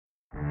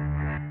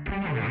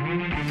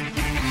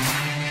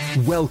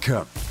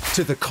Welcome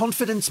to the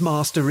Confidence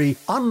Mastery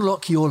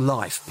Unlock Your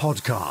Life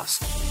podcast,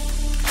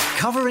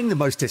 covering the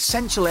most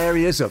essential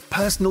areas of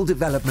personal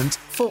development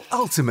for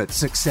ultimate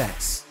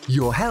success,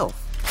 your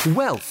health,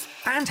 wealth,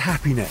 and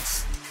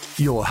happiness.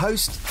 Your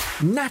host,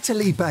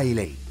 Natalie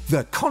Bailey,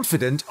 the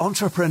Confident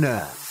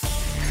Entrepreneur.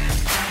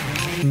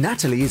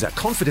 Natalie is a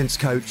confidence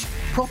coach,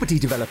 property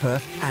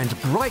developer, and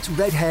bright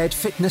red-haired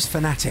fitness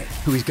fanatic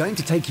who is going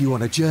to take you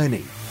on a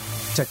journey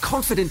to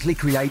confidently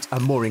create a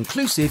more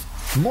inclusive,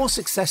 more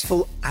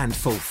successful, and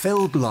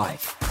fulfilled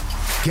life.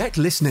 Get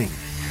listening,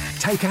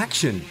 take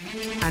action,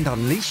 and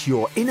unleash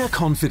your inner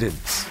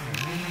confidence.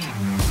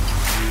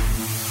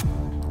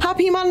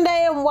 Happy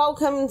Monday and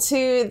welcome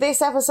to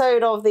this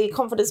episode of the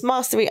Confidence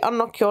Mastery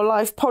Unlock Your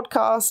Life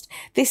podcast.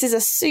 This is a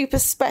super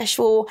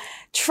special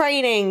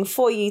training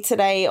for you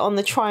today on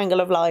the triangle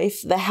of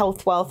life, the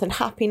health, wealth and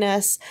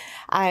happiness.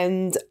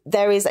 And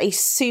there is a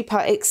super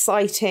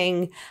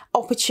exciting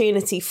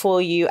opportunity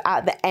for you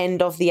at the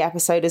end of the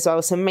episode as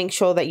well. So make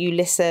sure that you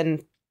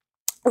listen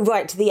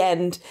right to the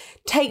end.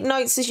 Take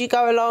notes as you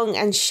go along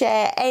and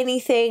share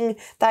anything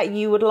that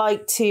you would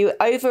like to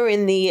over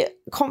in the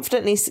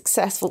Confidently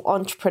Successful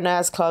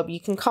Entrepreneurs Club. You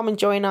can come and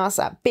join us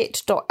at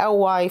bit.ly/FB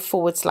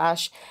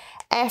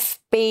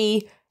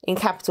in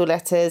capital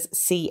letters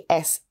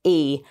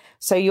CSE.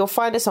 So you'll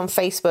find us on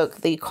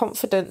Facebook, the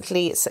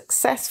Confidently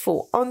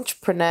Successful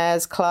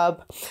Entrepreneurs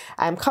Club.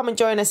 Come and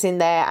join us in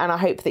there, and I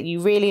hope that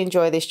you really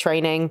enjoy this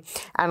training,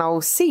 and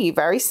I'll see you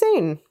very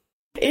soon.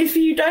 If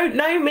you don't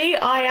know me,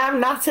 I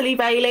am Natalie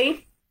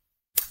Bailey.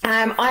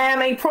 I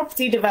am a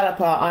property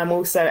developer. I'm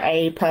also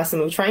a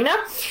personal trainer.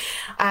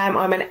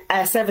 I'm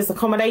a service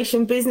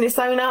accommodation business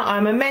owner.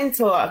 I'm a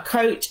mentor, a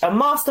coach, a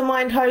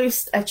mastermind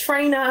host, a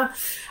trainer,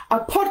 a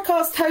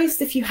podcast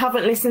host. If you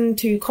haven't listened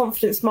to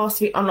Confidence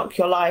Mastery Unlock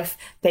Your Life,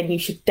 then you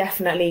should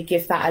definitely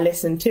give that a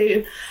listen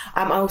too.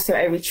 I'm also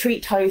a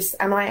retreat host,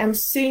 and I am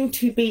soon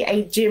to be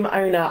a gym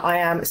owner. I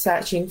am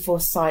searching for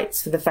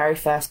sites for the very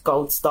first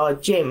Gold Star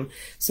gym.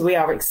 So we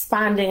are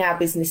expanding our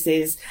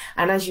businesses,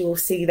 and as you will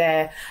see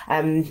there,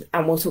 and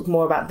we'll talk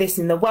more about this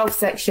in the wealth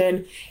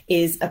section,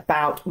 is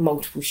about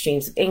multiple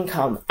streams of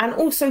income and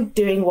also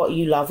doing what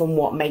you love and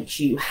what makes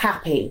you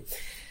happy.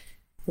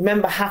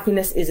 Remember,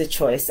 happiness is a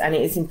choice, and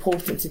it is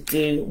important to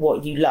do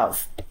what you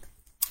love.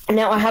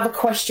 Now, I have a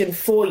question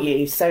for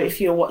you. So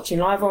if you're watching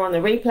live or on the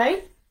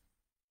replay,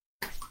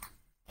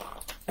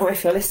 or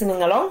if you're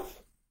listening along,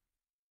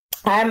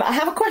 I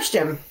have a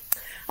question.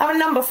 I have a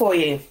number for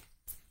you.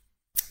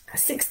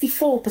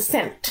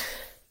 64%.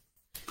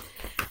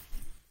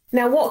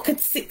 Now, what could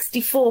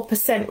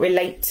 64%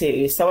 relate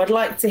to? So I'd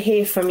like to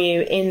hear from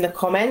you in the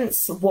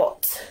comments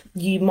what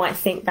you might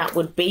think that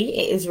would be.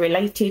 It is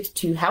related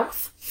to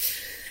health.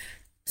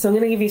 So I'm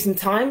going to give you some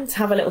time to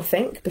have a little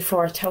think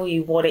before I tell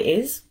you what it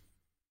is.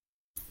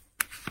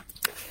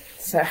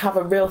 So have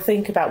a real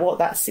think about what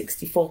that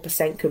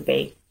 64% could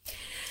be.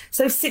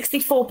 So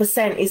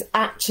 64% is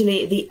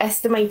actually the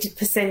estimated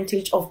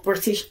percentage of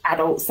British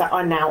adults that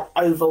are now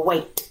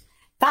overweight.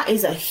 That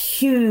is a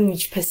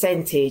huge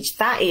percentage.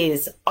 That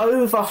is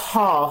over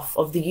half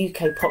of the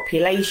UK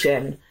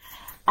population.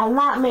 And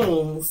that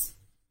means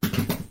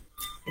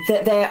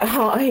that there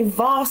are a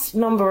vast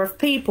number of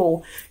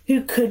people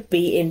who could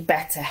be in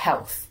better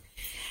health.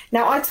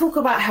 Now, I talk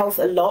about health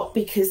a lot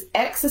because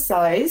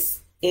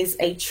exercise is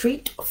a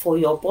treat for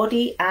your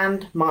body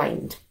and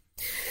mind.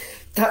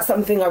 That's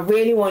something I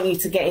really want you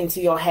to get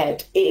into your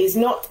head. It is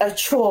not a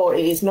chore.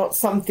 It is not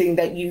something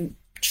that you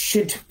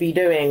should be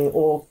doing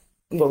or,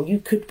 well, you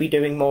could be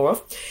doing more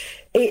of.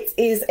 It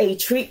is a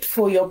treat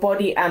for your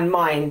body and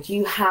mind.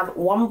 You have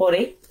one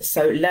body,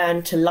 so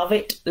learn to love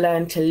it,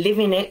 learn to live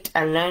in it,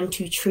 and learn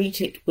to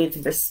treat it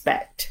with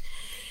respect.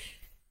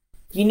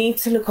 You need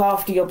to look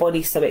after your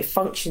body so it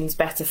functions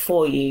better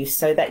for you,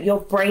 so that your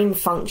brain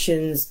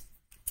functions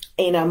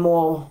in a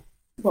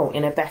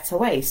better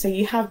way. So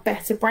you have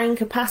better brain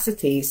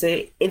capacity.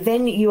 So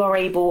then you are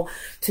able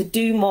to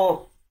do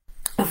more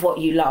of what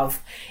you love.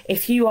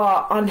 If you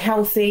are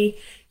unhealthy,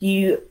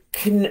 you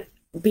can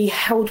be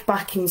held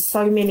back in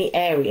so many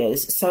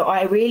areas. So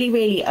I really,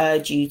 really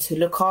urge you to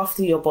look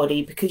after your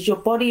body, because your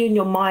body and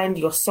your mind,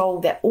 your soul,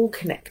 they're all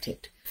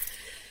connected.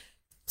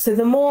 So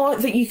the more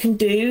that you can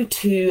do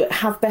to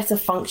have better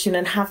function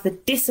and have the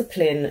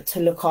discipline to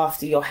look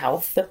after your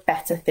health, the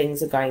better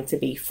things are going to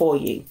be for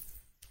you.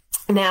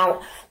 Now,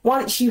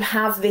 once you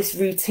have this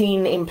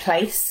routine in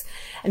place,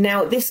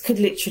 now this could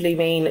literally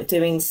mean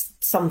doing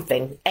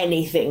something,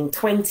 anything,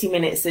 20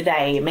 minutes a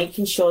day,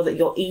 making sure that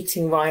you're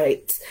eating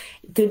right,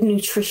 good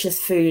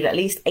nutritious food at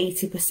least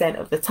 80%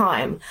 of the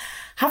time.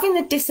 Having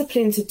the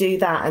discipline to do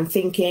that and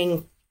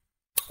thinking,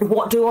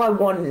 what do I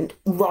want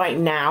right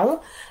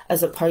now,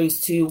 as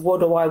opposed to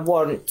what do I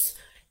want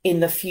in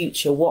the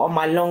future? What are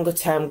my longer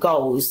term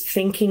goals?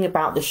 Thinking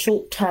about the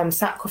short term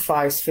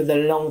sacrifice for the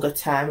longer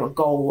term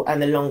goal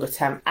and the longer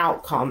term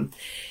outcome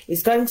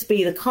is going to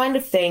be the kind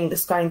of thing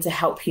that's going to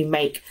help you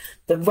make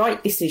the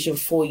right decision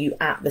for you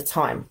at the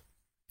time.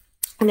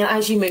 Now,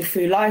 as you move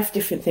through life,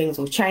 different things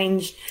will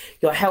change.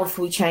 Your health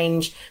will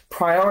change.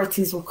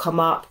 Priorities will come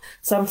up.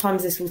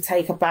 Sometimes this will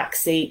take a back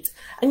seat,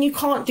 and you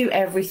can't do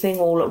everything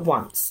all at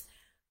once.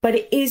 But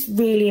it is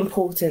really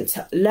important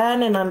to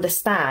learn and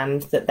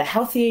understand that the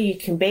healthier you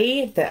can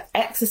be, that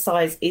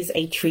exercise is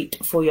a treat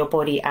for your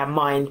body and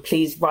mind.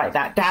 Please write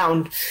that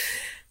down.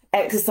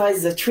 Exercise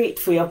is a treat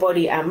for your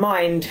body and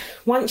mind.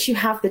 Once you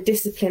have the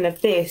discipline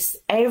of this,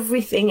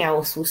 everything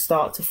else will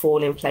start to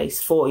fall in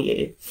place for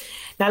you.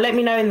 Now, let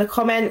me know in the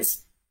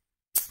comments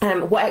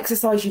what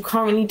exercise you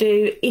currently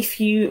do, if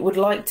you would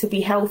like to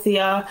be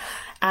healthier,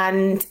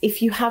 and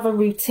if you have a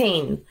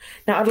routine.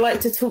 Now, I'd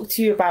like to talk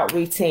to you about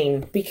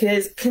routine,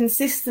 because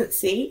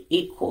consistency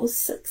equals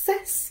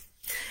success.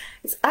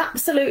 It's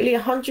absolutely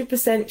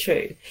 100%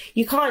 true.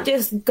 You can't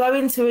just go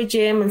into a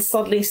gym and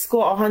suddenly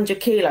squat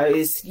 100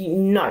 kilos.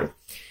 No.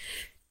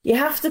 You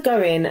have to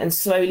go in and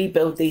slowly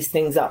build these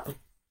things up.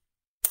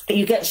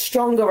 You get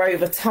stronger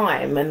over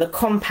time, and the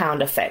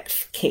compound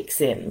effect kicks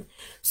in.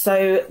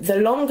 So the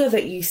longer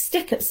that you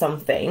stick at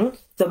something,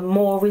 the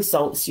more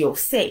results you'll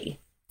see.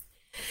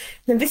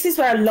 Now, this is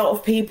where a lot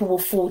of people will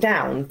fall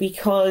down,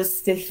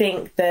 because they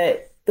think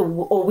that,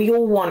 or we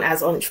all want,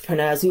 as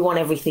entrepreneurs, we want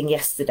everything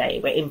yesterday.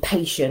 We're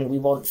impatient. We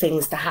want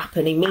things to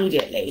happen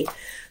immediately.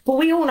 But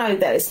we all know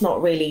that it's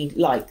not really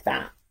like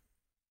that.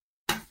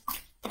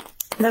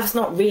 That's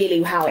not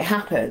really how it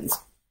happens.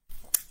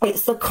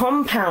 It's the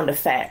compound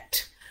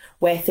effect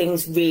where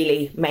things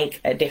really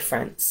make a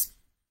difference.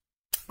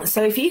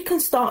 So if you can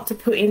start to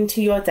put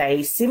into your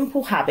day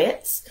simple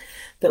habits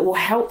that will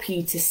help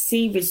you to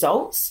see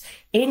results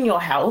in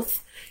your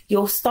health,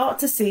 you'll start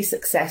to see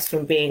success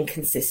from being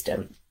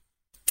consistent.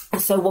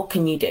 So what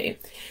can you do?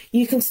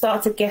 You can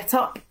start to get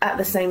up at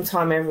the same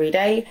time every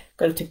day,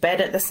 go to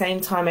bed at the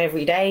same time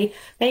every day,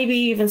 maybe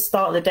even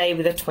start the day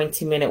with a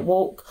 20-minute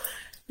walk.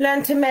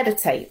 Learn to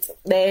meditate.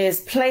 There's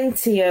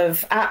plenty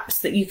of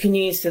apps that you can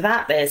use for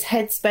that. There's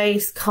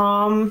Headspace,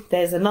 Calm.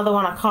 There's another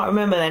one I can't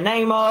remember the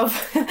name of.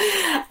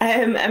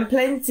 And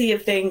plenty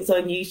of things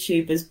on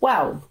YouTube as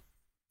well.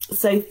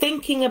 So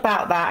thinking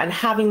about that and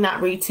having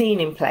that routine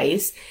in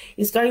place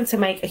is going to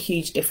make a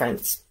huge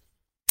difference.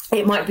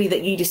 It might be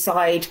that you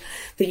decide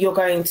that you're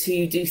going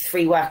to do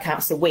 3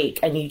 workouts a week,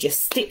 and you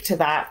just stick to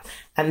that,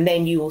 and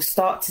then you will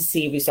start to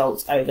see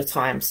results over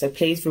time. So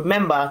please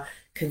remember,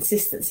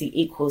 consistency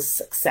equals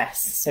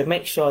success. So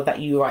make sure that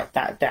you write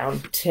that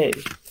down too.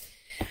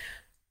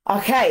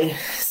 Okay,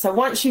 so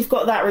once you've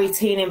got that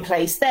routine in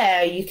place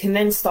there, you can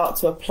then start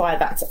to apply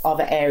that to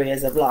other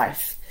areas of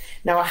life.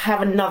 Now, I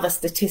have another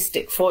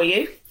statistic for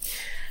you.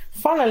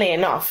 Funnily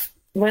enough,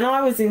 when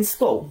I was in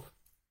school,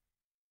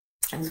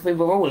 as we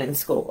were all in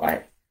school,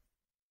 right?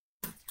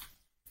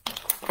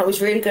 I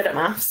was really good at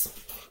maths.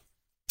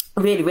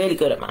 Really, really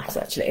good at maths,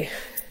 actually.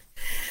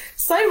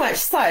 So much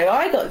so,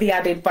 I got the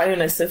added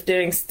bonus of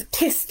doing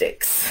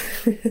statistics,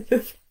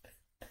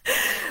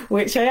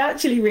 which I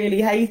actually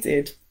really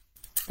hated.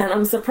 And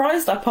I'm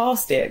surprised I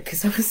passed it,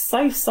 because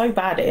I was so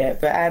bad at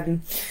it.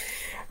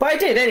 But I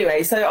did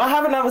anyway. So I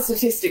have another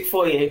statistic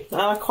for you.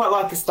 I quite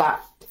like a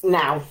stat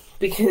now,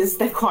 because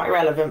they're quite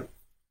relevant.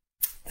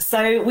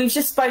 So we've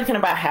just spoken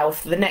about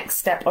health. The next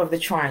step of the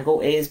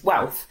triangle is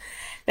wealth.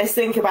 Let's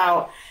think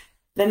about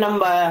the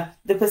number,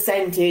 the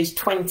percentage,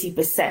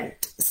 20%.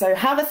 So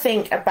have a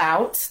think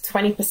about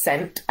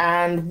 20%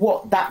 and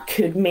what that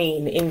could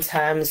mean in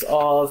terms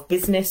of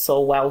business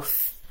or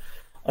wealth,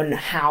 and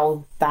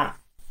how that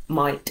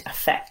might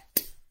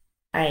affect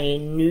a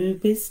new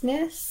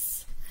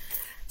business.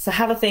 So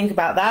have a think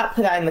about that.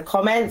 Put that in the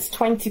comments.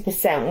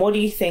 20%. What do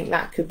you think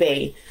that could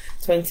be?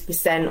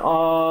 20%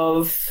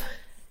 of...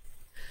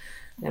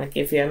 I'm going to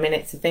give you a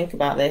minute to think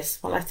about this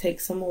while I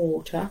take some more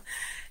water.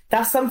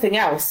 That's something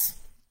else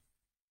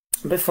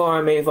before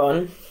I move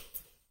on.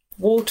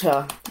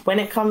 Water. When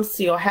it comes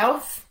to your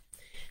health,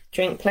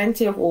 drink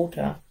plenty of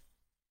water.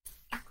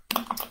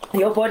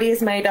 Your body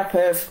is made up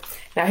of,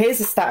 now here's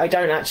a stat I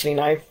don't actually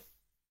know,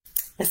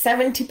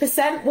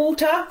 70%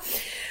 water,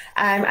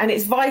 and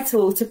it's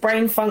vital to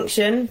brain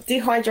function.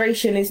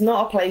 Dehydration is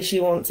not a place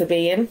you want to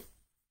be in.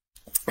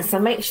 So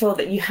make sure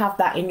that you have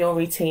that in your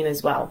routine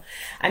as well.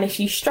 And if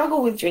you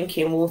struggle with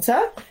drinking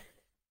water,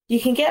 you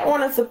can get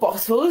one of the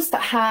bottles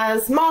that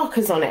has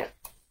markers on it.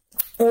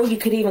 Or you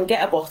could even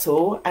get a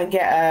bottle and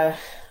get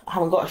I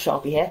haven't got a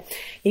Sharpie here.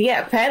 You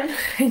get a pen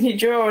and you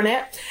draw on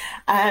it.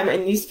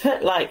 And you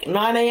put like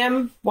 9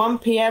 a.m, 1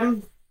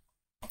 p.m,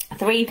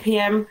 3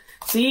 p.m.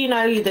 So you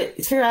know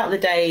that throughout the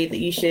day that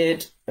you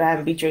should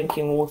be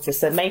drinking water.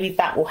 So maybe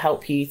that will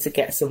help you to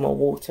get some more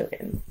water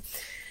in.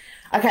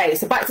 Okay,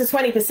 so back to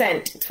 20%.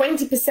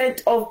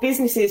 20% of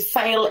businesses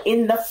fail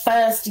in the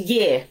first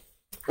year.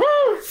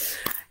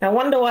 Now, I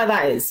wonder why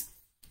that is.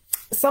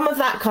 Some of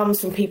that comes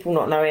from people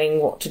not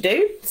knowing what to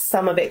do.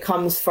 Some of it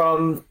comes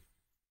from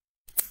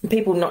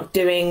people not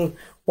doing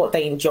what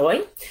they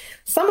enjoy.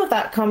 Some of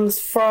that comes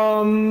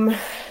from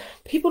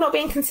people not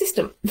being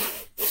consistent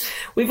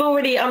we've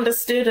already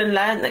understood and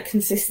learned that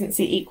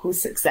consistency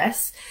equals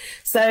success.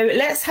 So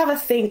let's have a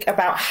think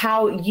about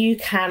how you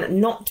can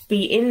not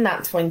be in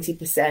that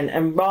 20%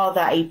 and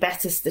rather a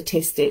better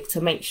statistic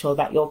to make sure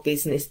that your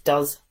business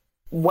does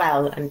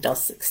well and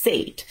does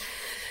succeed.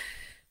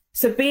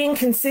 So being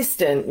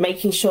consistent,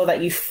 making sure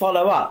that you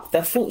follow up.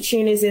 The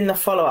fortune is in the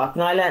follow-up.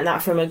 And I learned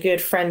that from a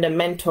good friend and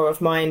mentor of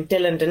mine,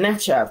 Dylan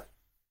Denecha,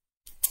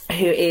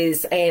 who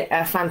is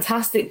a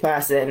fantastic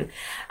person,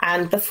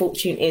 and the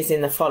fortune is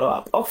in the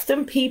follow-up.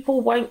 Often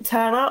people won't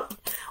turn up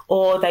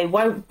or they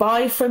won't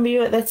buy from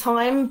you at the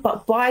time,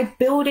 but by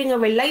building a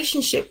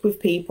relationship with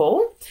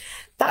people,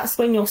 that's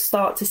when you'll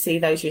start to see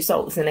those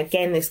results. And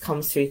again, this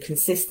comes through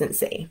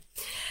consistency.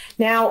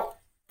 Now,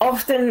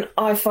 often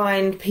I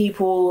find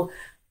people,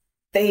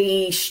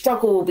 they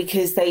struggle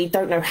because they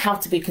don't know how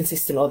to be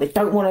consistent, or they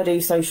don't want to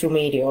do social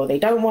media, or they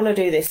don't want to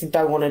do this and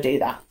don't want to do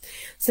that.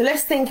 So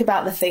let's think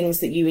about the things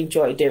that you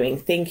enjoy doing,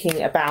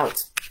 thinking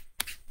about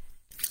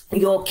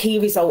your key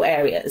result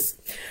areas.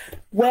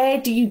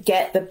 Where do you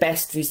get the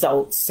best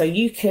results? So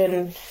you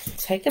can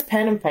take a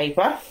pen and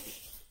paper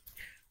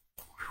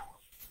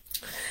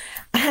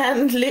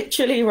and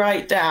literally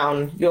write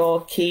down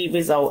your key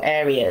result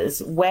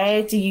areas.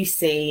 Where do you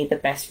see the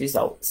best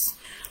results?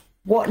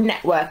 What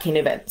networking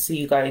events are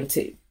you going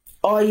to?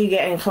 Are you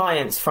getting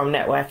clients from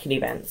networking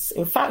events?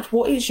 In fact,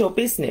 what is your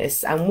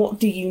business and what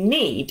do you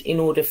need in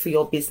order for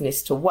your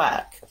business to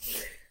work?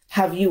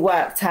 Have you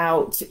worked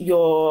out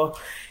your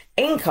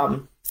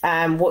income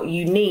and what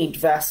you need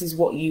versus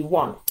what you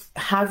want?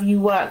 Have you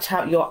worked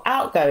out your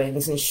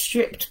outgoings and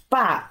stripped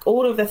back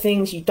all of the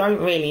things you don't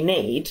really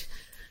need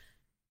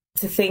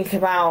to think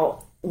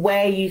about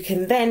where you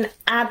can then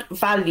add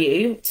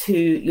value to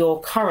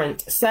your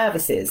current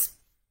services?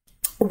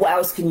 What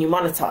else can you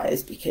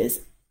monetize? Because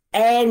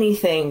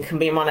anything can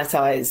be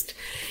monetized.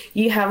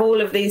 You have all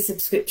of these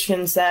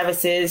subscription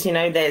services, you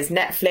know, there's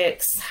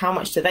Netflix. How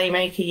much do they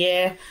make a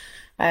year?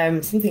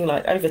 Something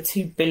like over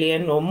 2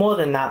 billion or more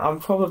than that. I'm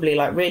probably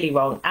like really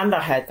wrong. And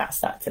I heard that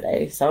stat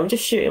today. So I'm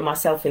just shooting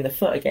myself in the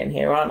foot again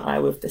here, aren't I,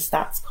 with the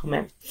stats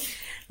comment.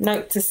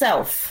 Note to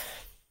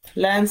self,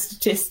 learn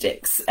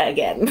statistics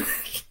again.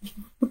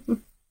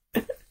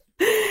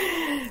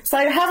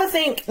 So have a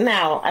think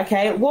now,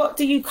 okay? What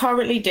do you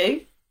currently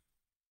do?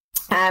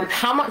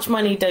 How much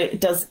money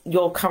does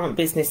your current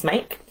business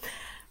make?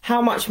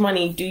 How much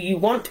money do you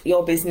want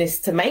your business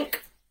to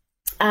make?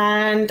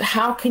 And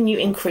how can you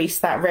increase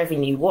that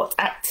revenue? What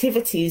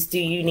activities do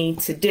you need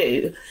to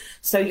do?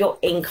 So your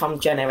income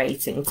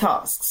generating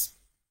tasks.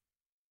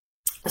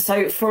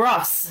 So for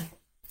us,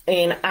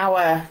 in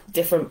our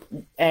different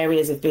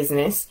areas of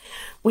business,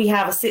 we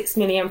have a £6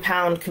 million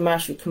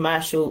commercial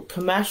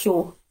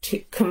to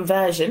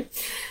conversion,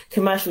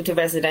 commercial to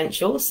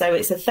residential. So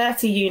it's a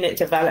 30-unit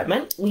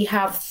development. We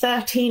have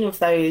 13 of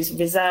those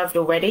reserved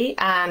already,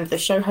 and the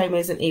show home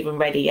isn't even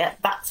ready yet.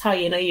 That's how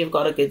you know you've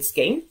got a good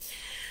scheme.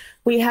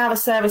 We have a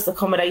service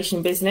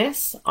accommodation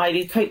business. I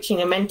do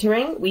coaching and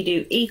mentoring. We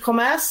do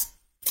e-commerce,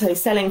 so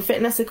selling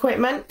fitness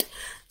equipment,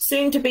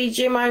 soon to be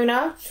gym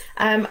owner,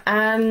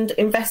 and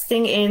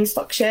investing in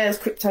stock shares,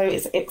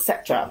 cryptos,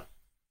 etc.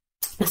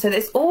 So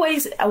there's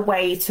always a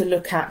way to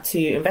look at to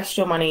invest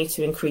your money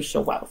to increase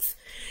your wealth.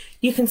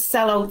 You can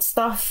sell old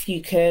stuff,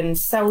 you can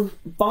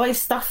buy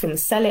stuff and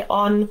sell it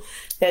on.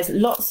 There's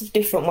lots of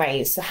different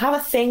ways. So have a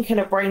think and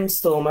a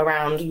brainstorm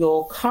around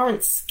your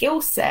current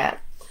skill set.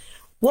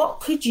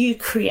 What could you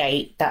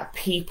create that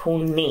people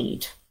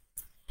need?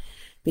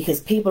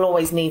 Because people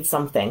always need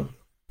something.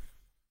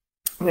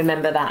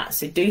 Remember that.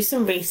 So do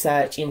some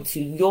research into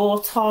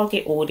your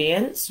target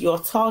audience, your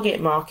target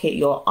market,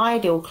 your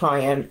ideal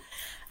client,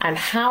 and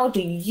how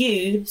do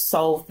you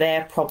solve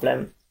their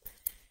problem?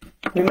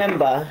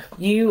 Remember,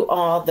 you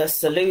are the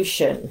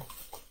solution.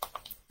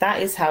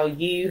 That is how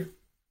you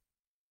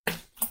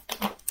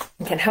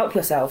can help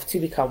yourself to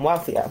become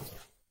wealthier.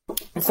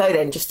 So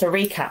then, just to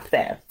recap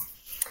there,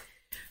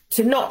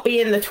 to not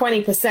be in the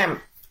 20%,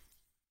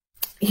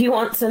 you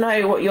want to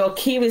know what your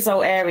key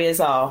result areas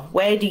are.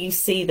 Where do you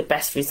see the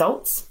best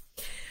results?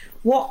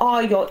 What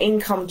are your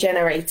income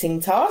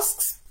generating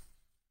tasks?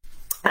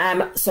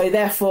 So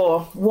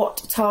therefore, what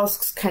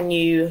tasks can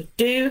you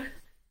do,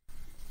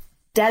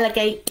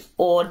 delegate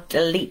or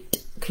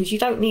delete? Because you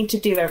don't need to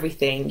do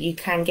everything. You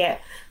can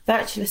get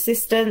virtual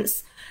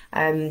assistants,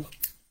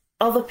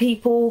 other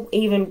people,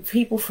 even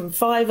people from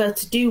Fiverr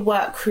to do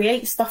work,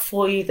 create stuff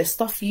for you, the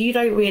stuff you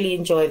don't really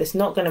enjoy that's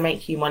not going to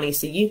make you money,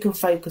 so you can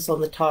focus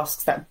on the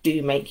tasks that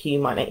do make you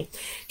money.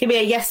 Give me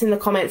a yes in the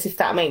comments if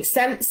that makes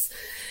sense.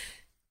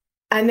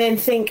 And then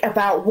think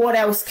about what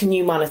else can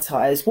you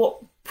monetize?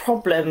 What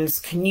problems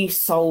can you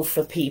solve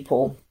for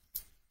people?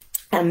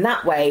 And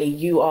that way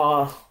you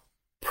are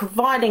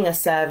providing a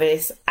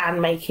service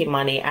and making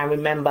money. And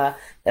remember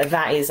that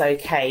that is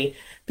okay,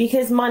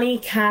 because money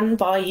can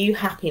buy you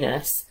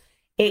happiness.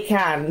 It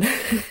can.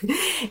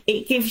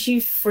 It gives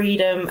you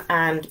freedom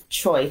and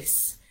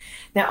choice.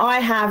 Now, I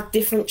have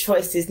different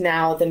choices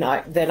now than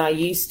I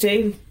used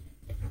to.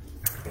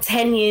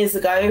 10 years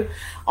ago,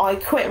 I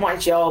quit my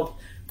job,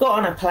 got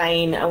on a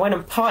plane and went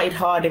and partied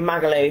hard in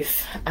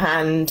Magaluf,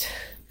 and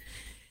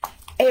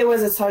it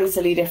was a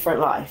totally different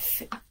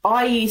life.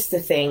 I used to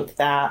think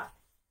that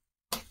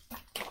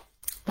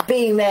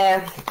being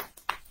there,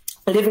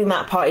 living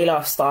that party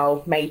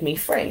lifestyle made me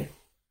free.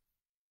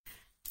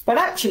 But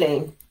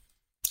actually,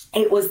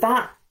 it was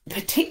that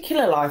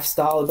particular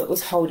lifestyle that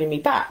was holding me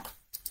back.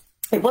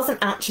 It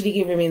wasn't actually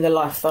giving me the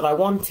life that I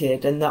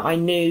wanted and that I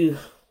knew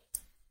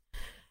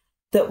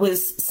that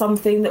was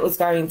something that was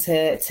going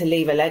to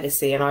leave a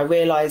legacy. And I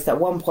realised at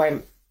one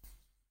point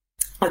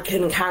I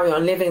couldn't carry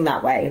on living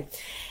that way.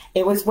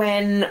 It was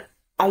when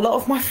a lot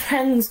of my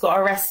friends got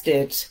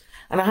arrested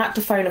and I had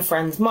to phone a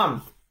friend's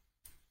mum.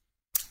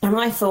 And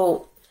I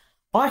thought,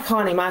 I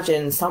can't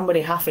imagine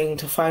somebody having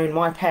to phone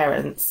my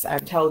parents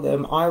and tell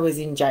them I was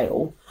in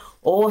jail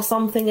or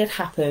something had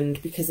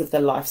happened because of the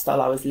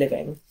lifestyle I was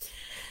living.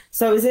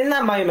 So it was in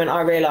that moment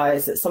I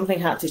realised that something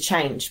had to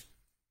change.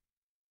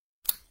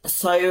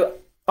 So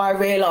I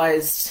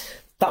realised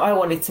that I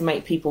wanted to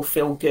make people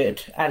feel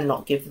good and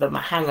not give them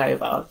a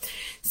hangover.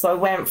 So I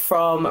went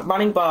from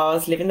running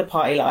bars, living the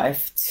party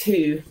life,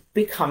 to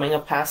becoming a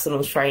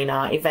personal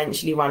trainer,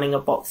 eventually running a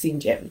boxing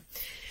gym.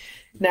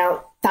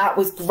 Now, that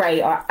was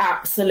great. I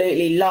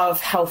absolutely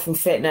love health and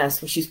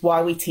fitness, which is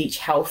why we teach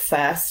health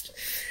first.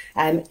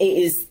 It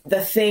is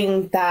the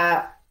thing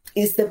that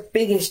is the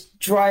biggest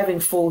driving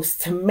force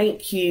to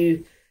make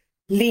you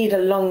lead a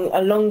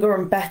longer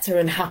and better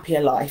and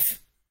happier life.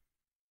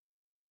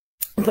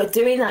 But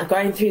doing that,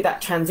 going through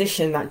that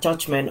transition, that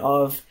judgment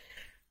of,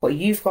 well,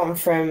 you've gone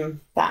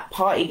from that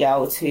party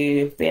girl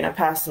to being a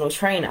personal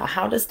trainer.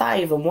 How does that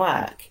even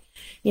work?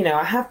 You know,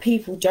 I have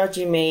people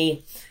judging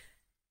me,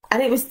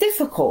 and it was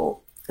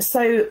difficult.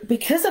 So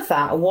because of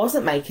that, I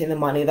wasn't making the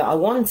money that I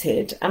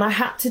wanted, and I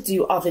had to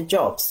do other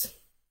jobs.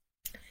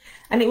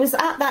 And it was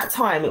at that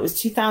time, it was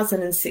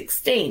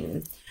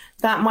 2016,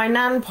 that my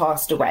nan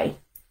passed away,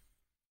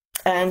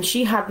 and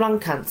she had lung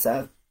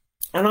cancer.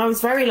 And I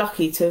was very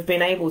lucky to have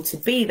been able to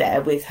be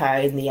there with her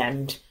in the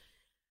end.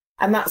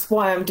 And that's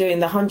why I'm doing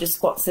the 100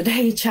 squats a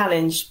day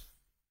challenge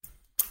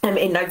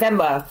in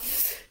November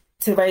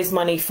to raise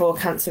money for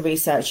Cancer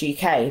Research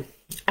UK.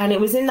 And it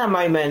was in that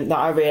moment that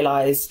I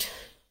realised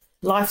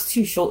life's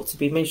too short to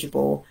be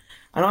miserable.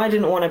 And I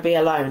didn't want to be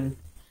alone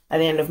at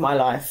the end of my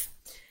life,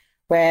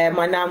 where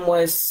my nan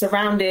was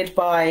surrounded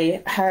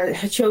by her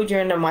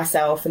children and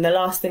myself. And the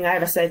last thing I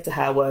ever said to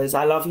her was,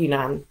 I love you,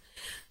 Nan.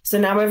 So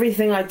now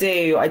everything I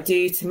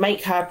do to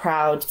make her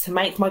proud, to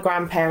make my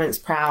grandparents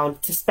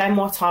proud, to spend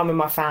more time with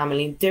my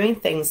family, doing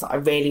things that I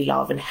really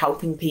love and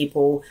helping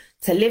people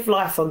to live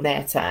life on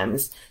their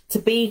terms, to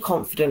be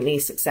confidently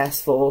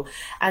successful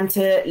and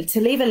to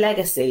leave a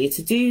legacy,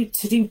 to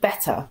do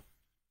better.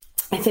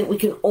 I think we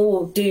can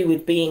all do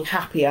with being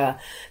happier.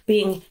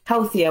 Being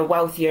healthier,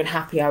 wealthier and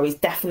happier is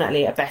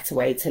definitely a better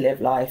way to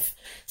live life.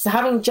 So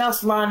having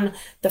just run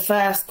the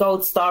first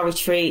Gold Star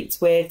retreat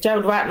with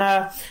Gerald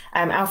Ratner,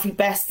 Alfie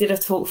Best did a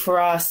talk for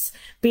us,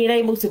 being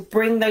able to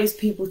bring those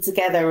people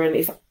together,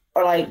 and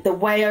the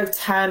way I've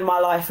turned my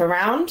life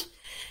around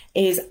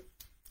is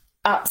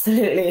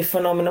absolutely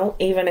phenomenal,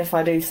 even if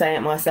I do say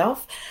it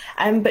myself.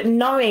 But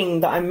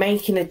knowing that I'm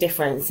making a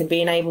difference and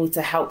being able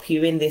to help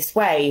you in this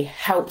way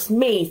helps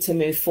me to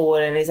move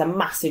forward and is a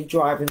massive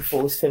driving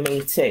force for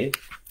me too.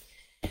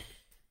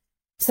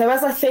 So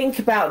as I think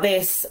about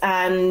this,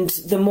 and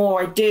the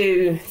more I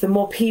do, the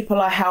more people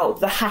I help,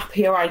 the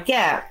happier I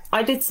get.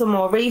 I did some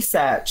more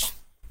research.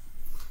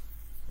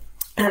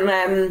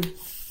 And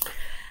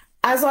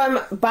as I'm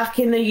back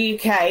in the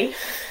UK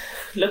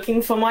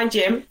looking for my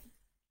gym,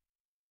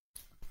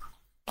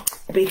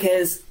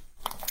 because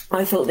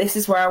I thought this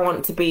is where I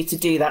want to be to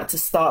do that, to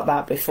start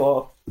that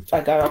before I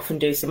go off and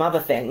do some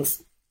other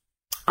things.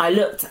 I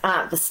looked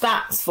at the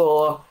stats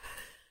for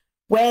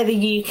where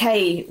the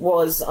UK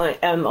was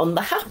on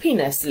the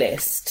happiness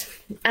list.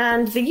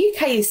 And the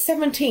UK is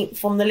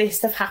 17th on the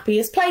list of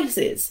happiest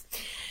places.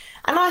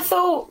 And I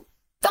thought,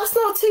 that's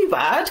not too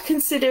bad,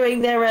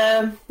 considering there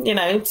are,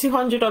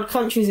 200 odd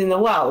countries in the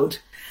world.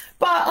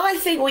 But I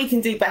think we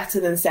can do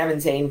better than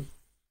 17.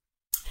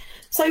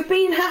 So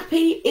being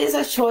happy is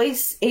a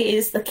choice. It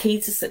is the key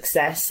to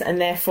success.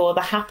 And therefore,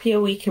 the happier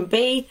we can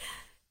be,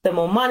 the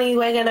more money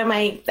we're going to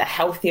make, the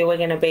healthier we're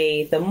going to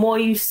be. The more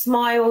you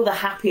smile, the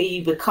happier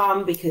you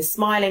become, because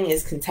smiling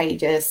is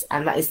contagious,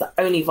 and that is the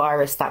only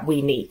virus that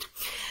we need.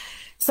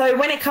 So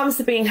when it comes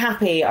to being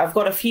happy, I've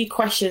got a few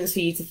questions for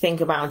you to think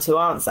about and to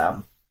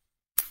answer.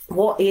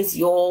 What is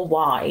your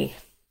why?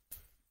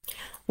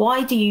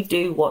 Why do you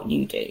do what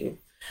you do?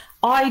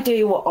 I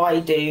do what I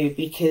do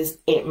because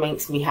it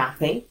makes me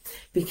happy,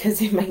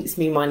 because it makes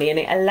me money, and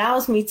it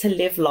allows me to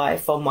live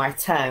life on my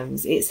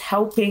terms. It's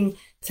helping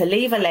to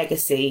leave a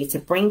legacy, to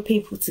bring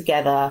people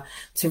together,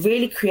 to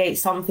really create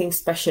something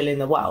special in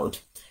the world.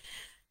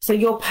 So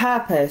your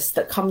purpose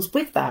that comes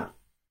with that.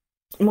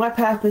 My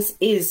purpose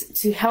is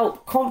to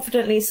help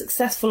confidently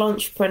successful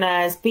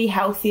entrepreneurs be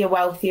healthier,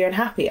 wealthier and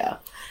happier.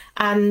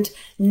 And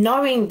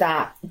knowing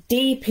that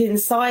deep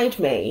inside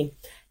me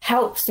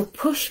helps to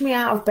push me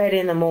out of bed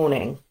in the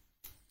morning.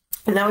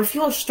 Now, if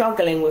you're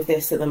struggling with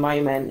this at the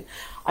moment,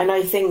 I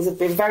know things have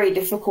been very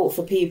difficult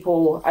for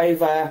people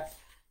over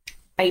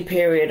a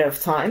period of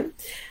time.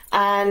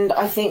 And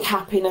I think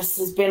happiness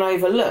has been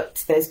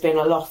overlooked. There's been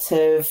a lot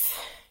of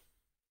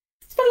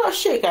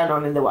shit going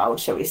on in the world,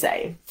 shall we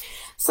say.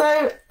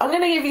 So I'm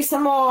going to give you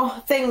some more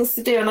things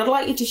to do, and I'd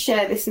like you to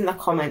share this in the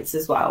comments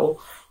as well.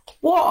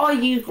 What are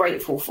you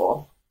grateful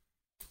for?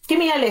 Give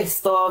me a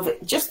list of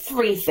just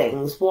 3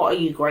 things. What are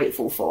you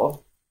grateful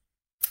for?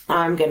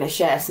 I'm going to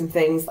share some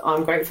things that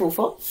I'm grateful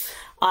for.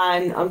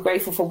 I'm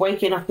grateful for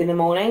waking up in the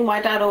morning.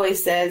 My dad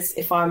always says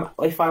if I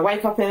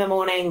wake up in the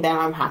morning, then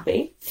I'm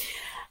happy.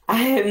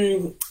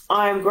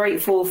 I'm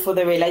grateful for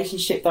the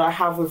relationship that I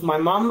have with my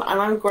mum, and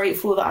I'm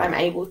grateful that I'm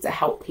able to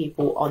help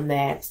people on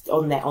their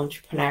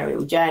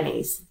entrepreneurial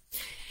journeys.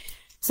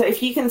 So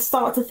if you can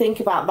start to think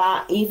about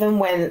that, even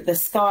when the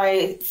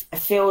sky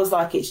feels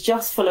like it's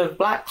just full of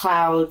black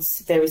clouds,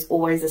 there is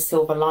always a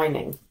silver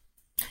lining.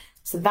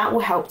 So that will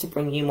help to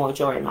bring you more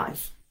joy in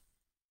life.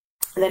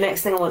 The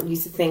next thing I want you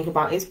to think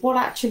about is what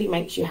actually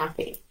makes you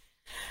happy.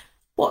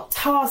 What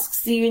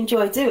tasks do you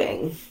enjoy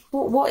doing?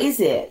 What is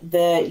it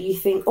that you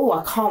think, oh,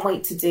 I can't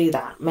wait to do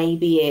that?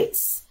 Maybe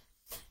it's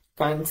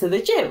going to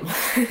the gym.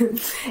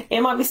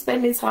 It might be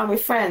spending time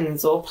with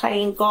friends or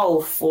playing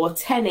golf or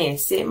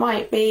tennis. It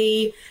might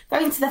be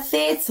going to the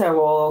theatre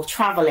or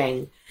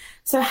travelling.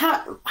 So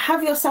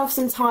have yourself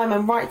some time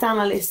and write down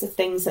a list of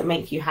things that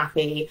make you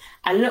happy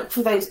and look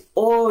for those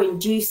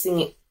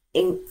awe-inducing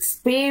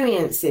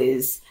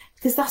experiences,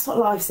 because that's what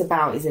life's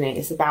about, isn't it?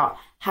 It's about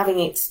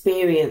having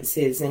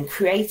experiences and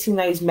creating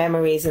those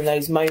memories and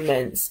those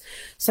moments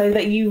so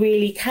that you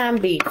really can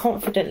be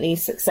confidently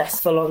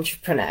successful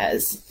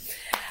entrepreneurs.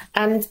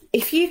 And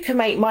if you can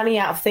make money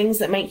out of things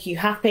that make you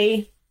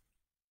happy,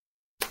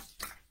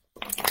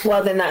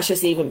 well, then that's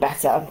just even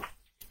better.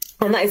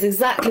 And that is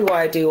exactly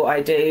why I do what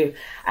I do.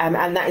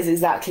 And that is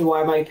exactly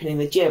why I'm opening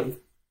the gym.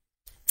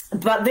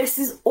 But this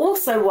is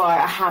also why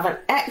I have an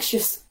extra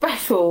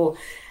special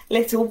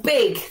little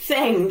big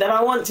thing that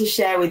I want to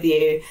share with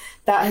you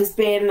that has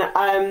been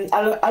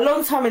a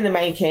long time in the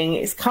making.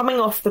 It's coming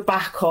off the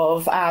back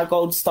of our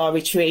Gold Star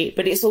retreat,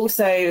 but it's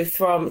also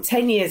from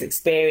 10 years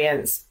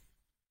experience.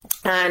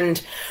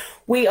 And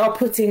we have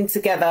put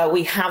together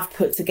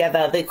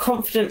the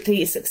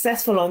Confidently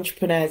Successful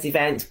Entrepreneurs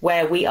event,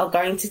 where we are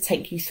going to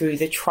take you through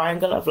the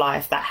triangle of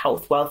life, that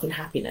health, wealth and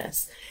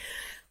happiness.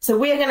 So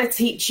we are going to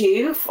teach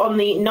you from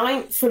the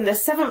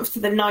 7th to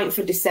the 9th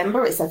of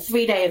December. It's a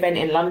 3-day event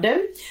in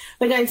London.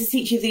 We're going to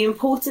teach you the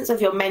importance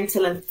of your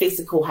mental and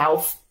physical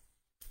health,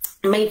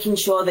 making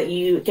sure that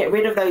you get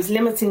rid of those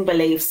limiting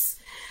beliefs,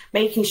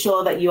 making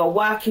sure that you are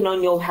working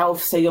on your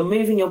health, so you're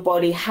moving your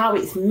body how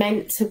it's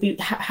meant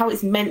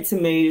to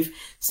move,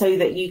 so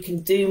that you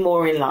can do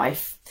more in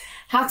life.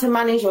 How to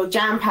manage your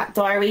jam-packed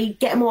diary,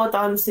 get more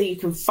done so you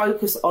can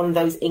focus on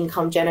those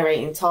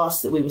income-generating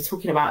tasks that we were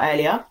talking about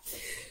earlier.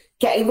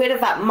 Getting rid of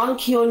that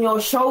monkey on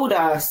your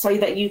shoulder so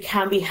that you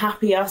can be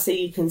happier, so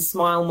you can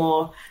smile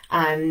more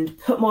and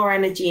put more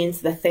energy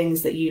into the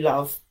things that you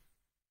love.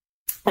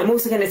 I'm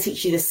also going to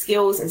teach you the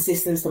skills and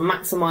systems to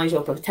maximize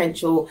your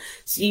potential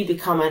so you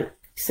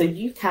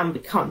can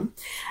become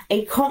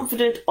a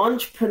confident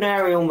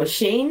entrepreneurial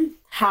machine.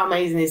 How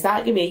amazing is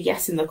that? Give me a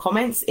yes in the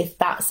comments if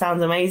that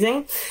sounds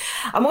amazing.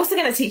 I'm also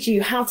going to teach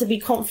you how to be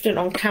confident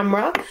on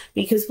camera,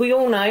 because we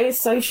all know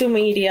social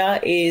media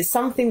is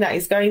something that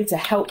is going to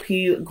help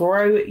you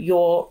grow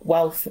your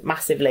wealth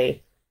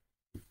massively.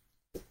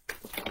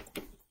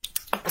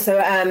 So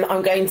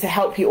I'm going to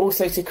help you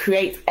also to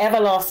create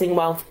everlasting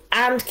wealth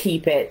and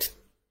keep it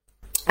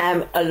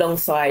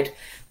alongside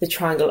the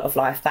triangle of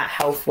life, that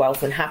health,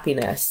 wealth and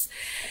happiness.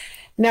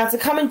 Now, to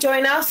come and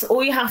join us,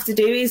 all you have to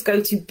do is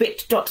go to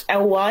bit.ly/CSE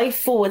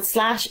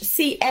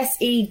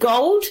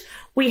Gold.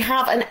 We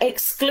have an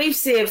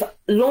exclusive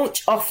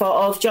launch offer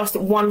of just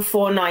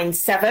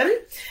 1497.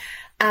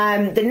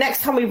 The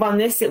next time we run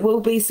this, it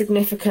will be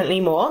significantly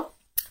more.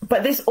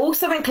 But this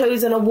also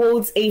includes an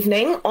awards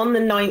evening on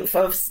the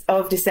 9th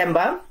of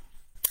December.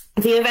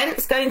 The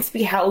event's going to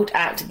be held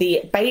at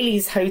the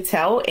Bailey's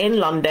Hotel in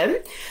London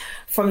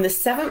from the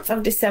 7th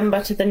of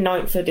December to the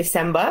 9th of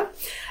December.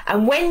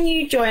 And when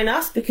you join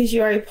us, because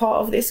you're a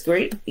part of this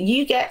group,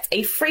 you get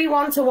a free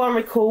one-to-one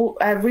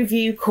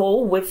review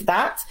call with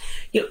that.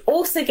 You'll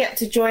also get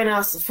to join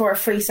us for a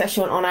free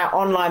session on our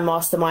online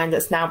mastermind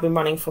that's now been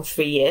running for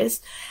 3 years.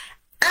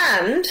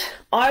 And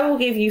I will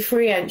give you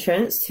free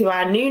entrance to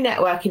our new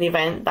networking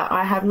event that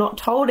I have not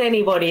told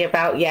anybody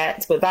about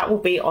yet, but that will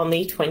be on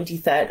the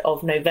 23rd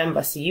of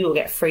November. So you will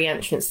get free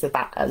entrance to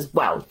that as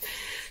well.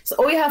 So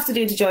all you have to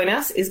do to join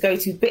us is go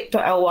to bit.ly/CSE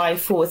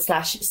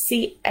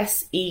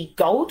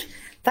Gold.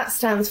 That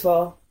stands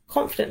for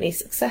Confidently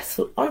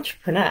Successful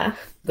Entrepreneur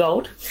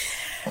Gold.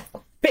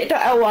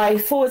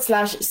 bit.ly/CSE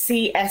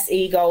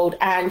Gold,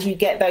 and you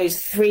get those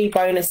 3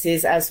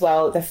 bonuses as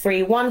well: the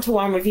free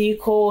one-to-one review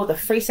call, the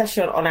free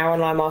session on our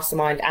online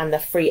mastermind, and the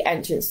free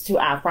entrance to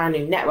our brand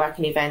new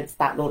networking event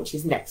that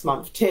launches next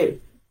month too.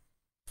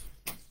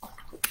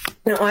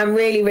 Now, I'm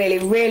really, really,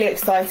 really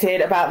excited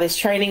about this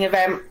training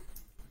event.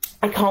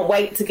 I can't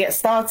wait to get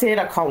started.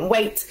 I can't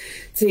wait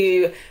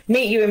to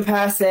meet you in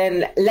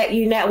person, let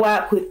you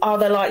network with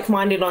other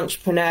like-minded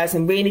entrepreneurs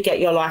and really get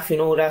your life in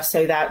order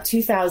so that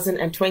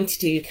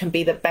 2022 can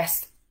be the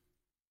best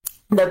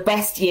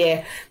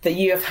year that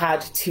you have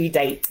had to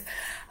date.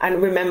 And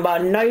remember,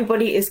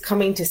 nobody is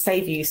coming to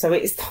save you. So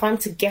it's time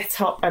to get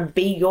up and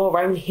be your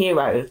own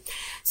hero.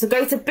 So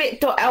go to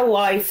bit.ly/CSE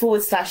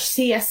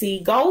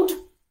Gold.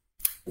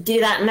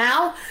 Do that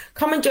now.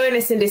 Come and join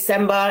us in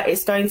December.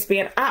 It's going to be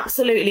an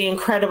absolutely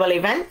incredible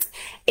event.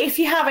 If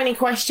you have any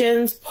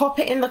questions, pop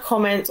it in the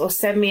comments or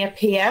send me a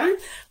PM.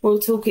 We'll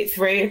talk it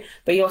through,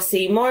 but you'll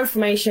see more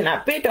information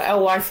at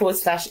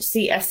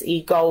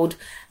bit.ly/CSE Gold,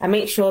 and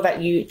make sure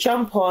that you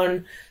jump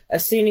on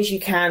as soon as you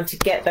can to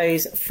get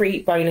those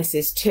free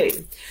bonuses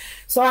too.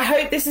 So I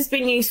hope this has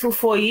been useful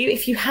for you.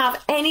 If you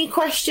have any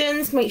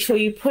questions, make sure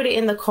you put it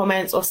in the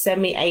comments or send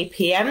me a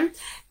PM.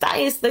 That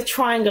is the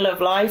triangle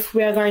of life.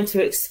 We are going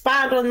to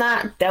expand on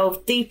that,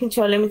 delve deep into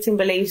your limiting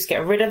beliefs,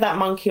 get rid of that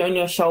monkey on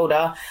your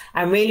shoulder,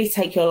 and really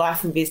take your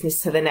life and business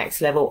to the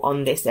next level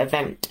on this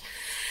event.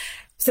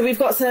 So we've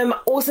got some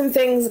awesome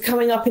things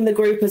coming up in the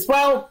group as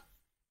well.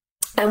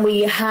 And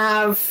we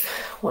have,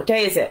 what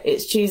day is it?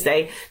 It's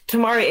Tuesday.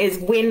 Tomorrow is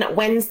Win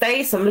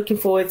Wednesday. So I'm looking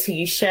forward to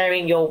you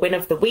sharing your win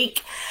of the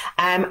week.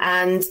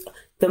 And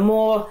the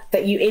more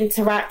that you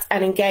interact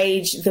and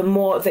engage, the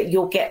more that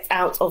you'll get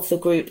out of the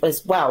group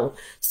as well.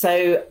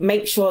 So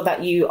make sure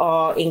that you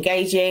are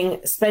engaging,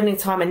 spending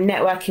time and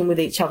networking with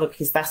each other,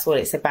 because that's what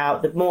it's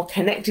about. The more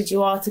connected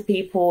you are to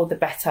people, the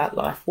better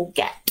life will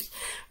get.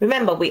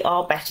 Remember, we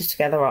are better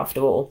together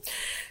after all.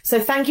 So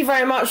thank you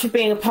very much for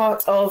being a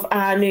part of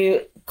our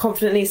new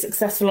Confidently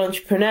Successful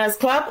Entrepreneurs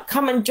Club.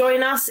 Come and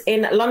join us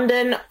in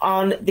London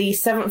on the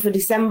 7th of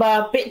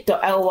December.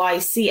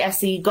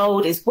 bit.ly/CSE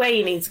Gold is where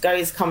you need to go,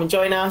 is come and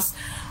join us.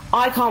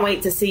 I can't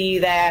wait to see you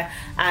there,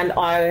 and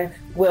I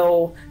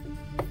will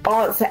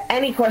answer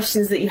any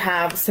questions that you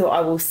have. So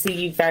I will see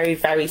you very,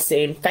 very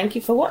soon. Thank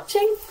you for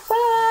watching.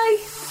 Bye.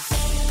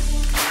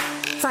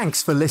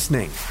 Thanks for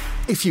listening.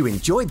 If you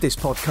enjoyed this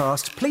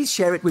podcast, please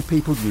share it with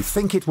people you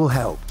think it will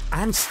help,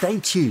 and stay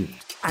tuned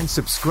and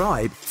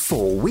subscribe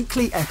for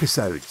weekly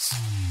episodes.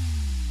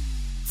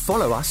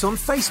 Follow us on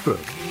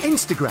Facebook,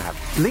 Instagram,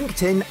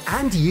 LinkedIn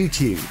and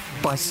YouTube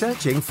by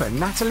searching for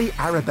Natalie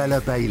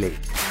Arabella Bailey.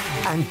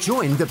 And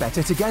join the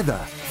Better Together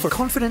for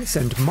Confidence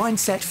and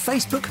Mindset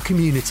Facebook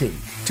community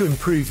to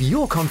improve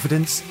your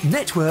confidence,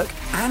 network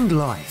and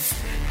life.